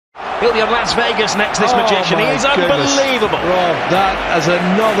He'll be in Las Vegas next, this magician. He is unbelievable. Rob, that is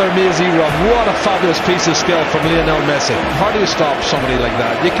another Messi run. What a fabulous piece of skill from Lionel Messi. How do you stop somebody like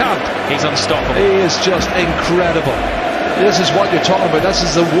that? You can't. He's unstoppable. He is just incredible. This is what you're talking about. This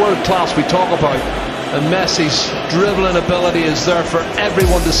is the world class we talk about. And Messi's dribbling ability is there for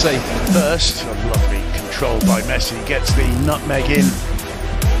everyone to see. First, lovely control by Messi. Gets the nutmeg in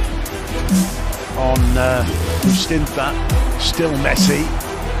on Bustinza. Still Messi.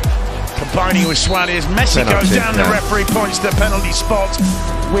 Combining with Suarez, Messi goes down, the referee points to the penalty spot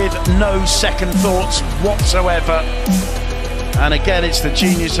with no second thoughts whatsoever. And again, it's the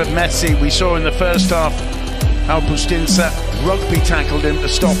genius of Messi. We saw in the first half how Bustinza rugby tackled him to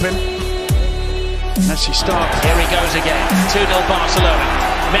stop him. Messi starts. Here he goes again, 2-0 Barcelona.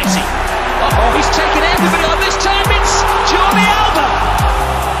 Messi, he's taken everybody on. This time it's Jordi Alba.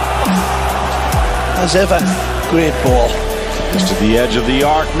 As ever, great ball. Just to the edge of the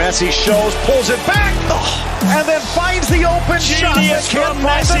arc, Messi shows, pulls it back, and then finds the open shot. Genius from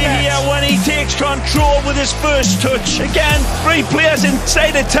Messi here when he takes control with his first touch. Again, 3 players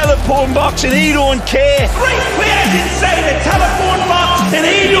inside the telephone box and he don't care. 3 players inside the telephone box and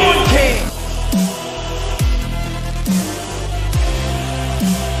he don't care.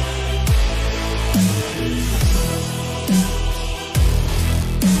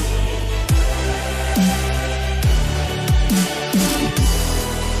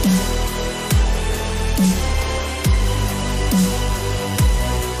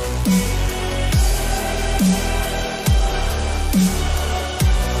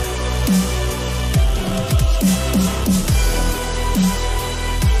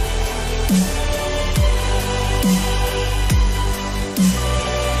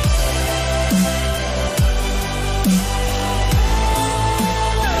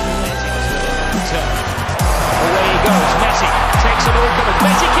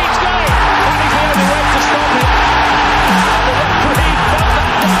 Messi keeps going, and he's the only way to stop him. The referee felt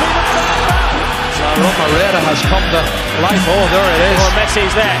that has been a foul. Romareda has come to life. Oh, there it is. Oh,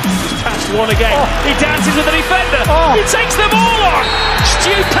 Messi's there. He's passed one again. He dances with the defender. He takes them all on.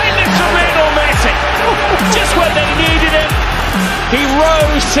 Stupendous from Lionel Messi. Just when they needed him, he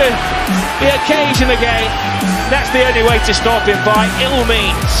rose to the occasion again. That's the only way to stop him, by ill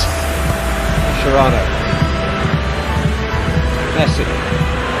means. Sharano. Messi.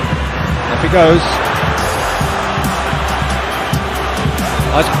 Off he goes.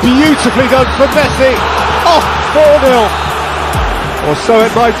 That's beautifully done from Messi. Oh, 4-0. Or so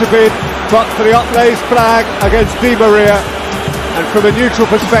it might have been, but for the upraised flag against Di Maria. And from a neutral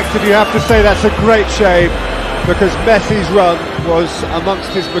perspective, you have to say that's a great shame, because Messi's run was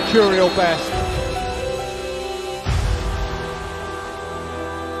amongst his mercurial best.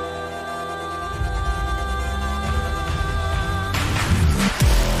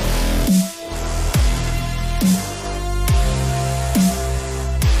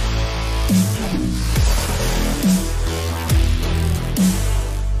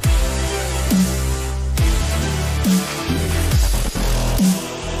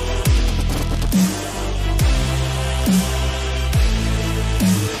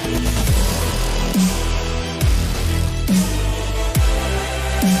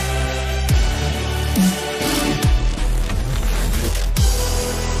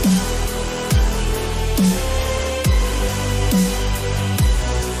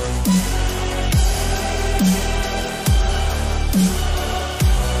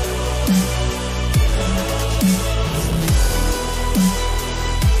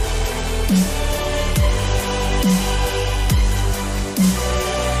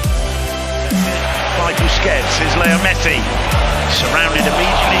 Is Lionel Messi, surrounded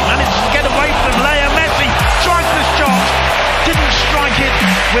immediately, manages to get away from Lionel Messi, tries the shot, didn't strike it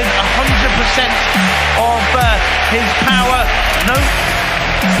with 100% of his power, no,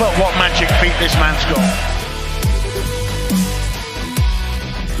 but what magic feat this man's got.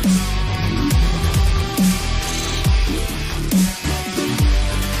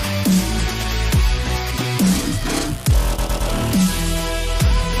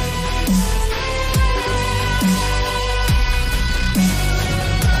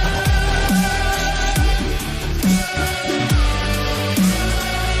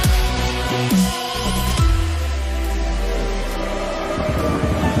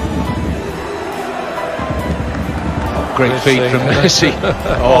 Great feed from Messi.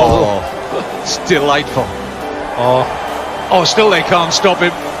 It's delightful. Still they can't stop him.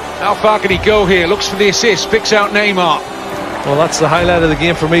 How far can he go here? Looks for the assist, picks out Neymar. Well, that's the highlight of the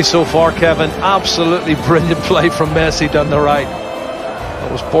game for me so far, Kevin. Absolutely brilliant play from Messi down the right.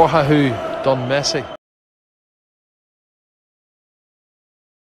 That was Borja who done Messi.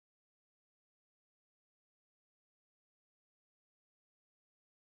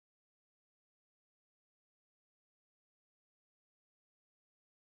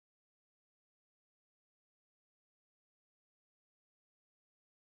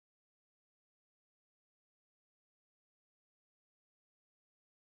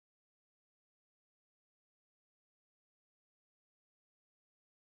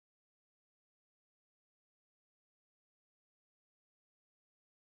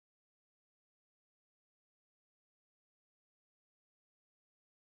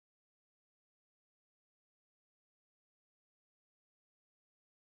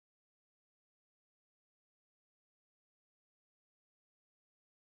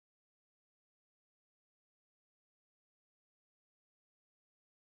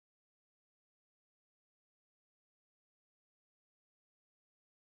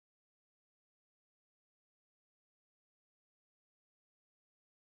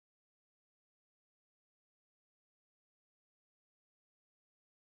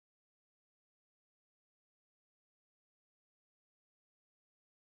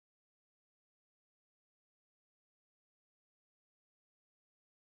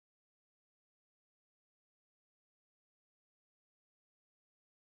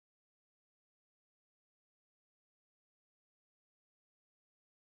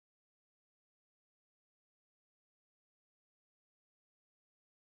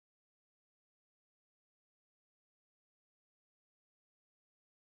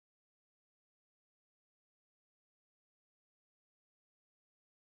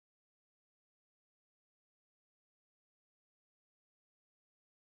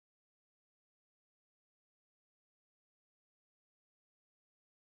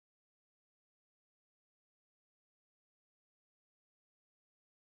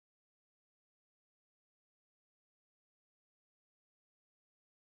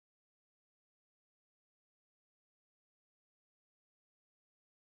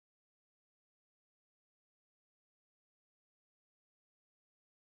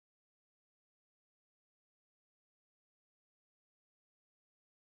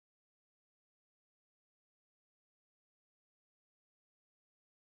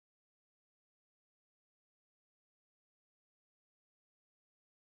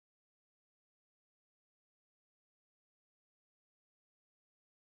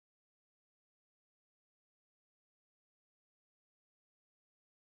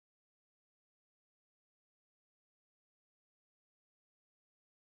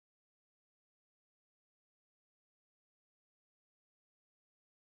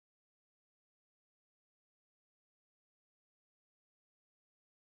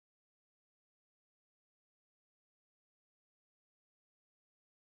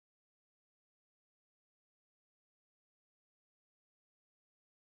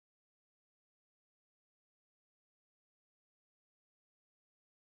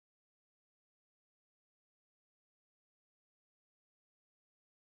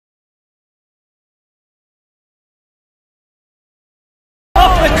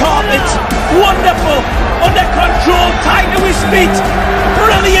 Wonderful, under control, tight to his feet.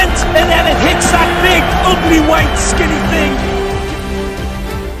 Brilliant, and then it hits that big, ugly, white, skinny thing.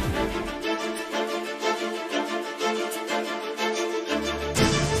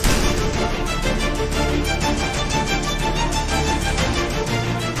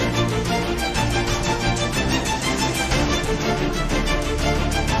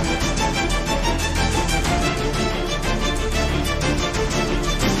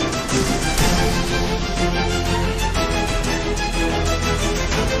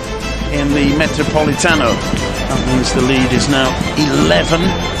 In the Metropolitano. That means the lead is now 11,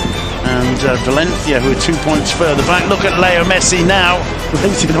 and Valencia, who are 2 points further back. Look at Leo Messi now,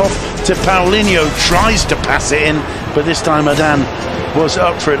 lays it off to Paulinho, tries to pass it in, but this time Adan was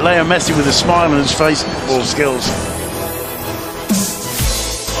up for it. Leo Messi with a smile on his face, all skills.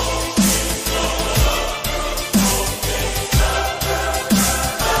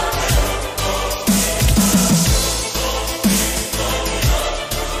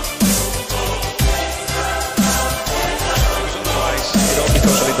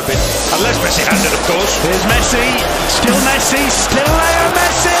 Unless Messi has it, of course. Here's Messi, still Leo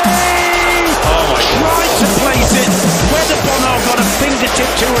Messi! Oh my God. Tried to place it. Whether Bono got a fingertip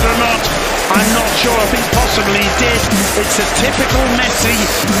to it or not, I'm not sure. I think possibly he did. It's a typical Messi.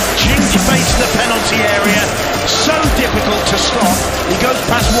 Jink faced the penalty area. So difficult to stop. He goes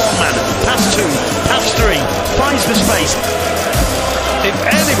past one man, past two, past three, finds the space. If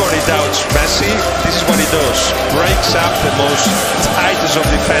anybody doubts Messi, this is what he does. Breaks up the most tightest of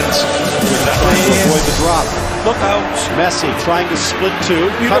defense with that Trying to avoid the drop. Look out. Messi trying to split two,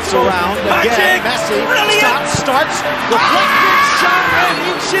 cuts Beautiful. around Magic. again. Messi Brilliant. starts, deflected shot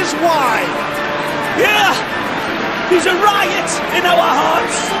and inches wide. Yeah, he's a riot in our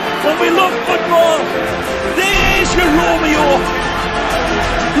hearts when we love football. There's your Romeo.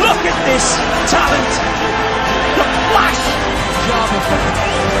 Look at this talent. The flash.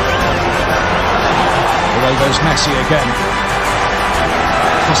 Away goes Messi again.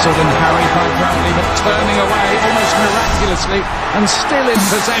 Hustled and harried by Bradley, but turning away almost miraculously and still in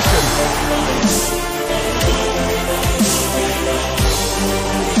possession.